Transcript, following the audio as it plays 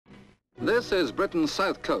This is Britain's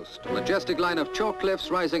south coast, a majestic line of chalk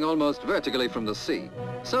cliffs rising almost vertically from the sea.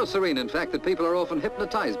 So serene, in fact, that people are often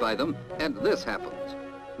hypnotized by them, and this happens.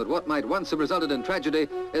 But what might once have resulted in tragedy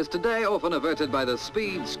is today often averted by the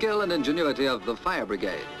speed, skill and ingenuity of the fire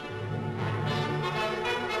brigade.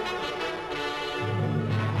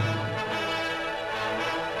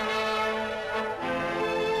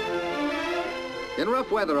 In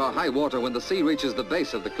rough weather or high water, when the sea reaches the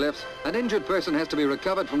base of the cliffs, an injured person has to be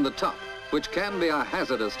recovered from the top, which can be a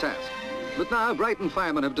hazardous task. But now Brighton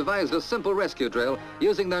firemen have devised a simple rescue drill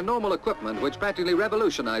using their normal equipment, which practically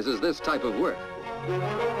revolutionizes this type of work.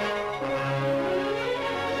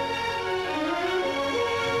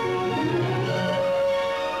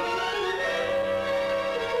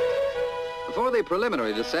 For the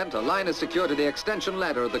preliminary descent, a line is secured to the extension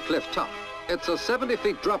ladder at the cliff top. It's a 70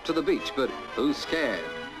 feet drop to the beach, but who's scared?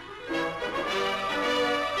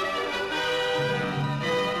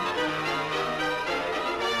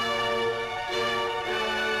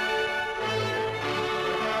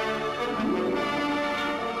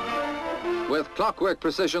 With clockwork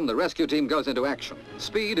precision, the rescue team goes into action.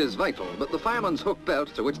 Speed is vital, but the fireman's hook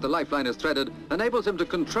belt, to which the lifeline is threaded, enables him to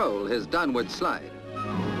control his downward slide.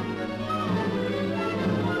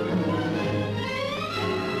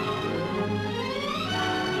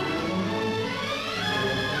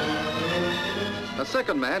 A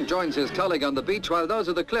second man joins his colleague on the beach while those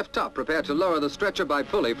at the cliff top prepare to lower the stretcher by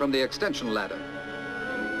pulley from the extension ladder.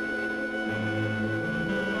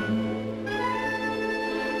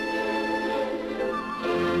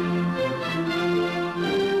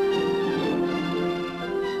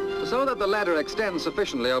 So that the ladder extends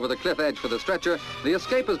sufficiently over the cliff edge for the stretcher, the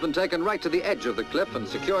escape has been taken right to the edge of the cliff and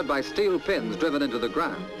secured by steel pins driven into the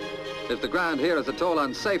ground. If the ground here is at all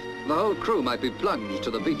unsafe, the whole crew might be plunged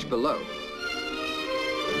to the beach below.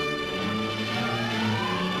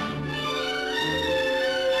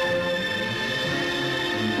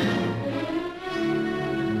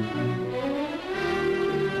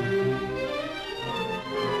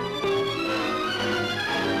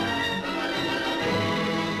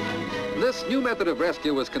 This new method of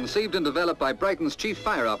rescue was conceived and developed by Brighton's chief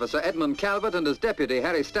fire officer, Edmund Calvert, and his deputy,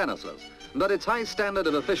 Harry Stanislas. But its high standard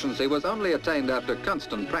of efficiency was only attained after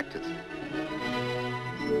constant practice.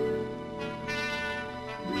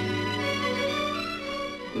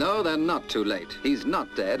 No, they're not too late. He's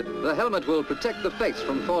not dead. The helmet will protect the face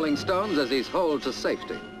from falling stones as he's hauled to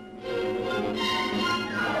safety.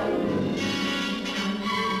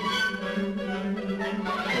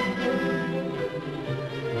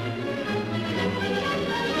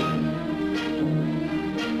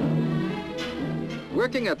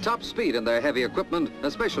 Working at top speed in their heavy equipment,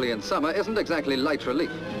 especially in summer, isn't exactly light relief.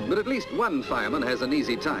 But at least one fireman has an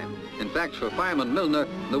easy time. In fact, for Fireman Milner,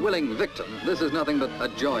 the willing victim, this is nothing but a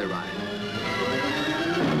joyride.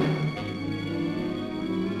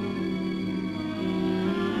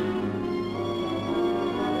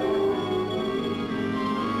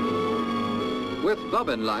 With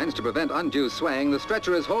bobbin lines to prevent undue swaying, the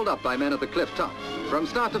stretcher is hauled up by men at the cliff top. From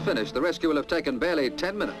start to finish, the rescue will have taken barely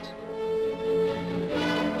 10 minutes.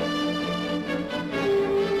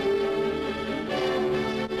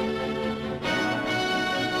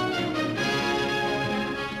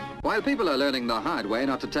 While people are learning the hard way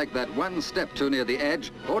not to take that one step too near the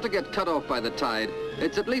edge or to get cut off by the tide,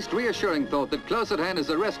 it's at least reassuring thought that close at hand is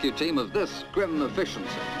a rescue team of this grim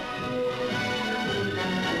efficiency.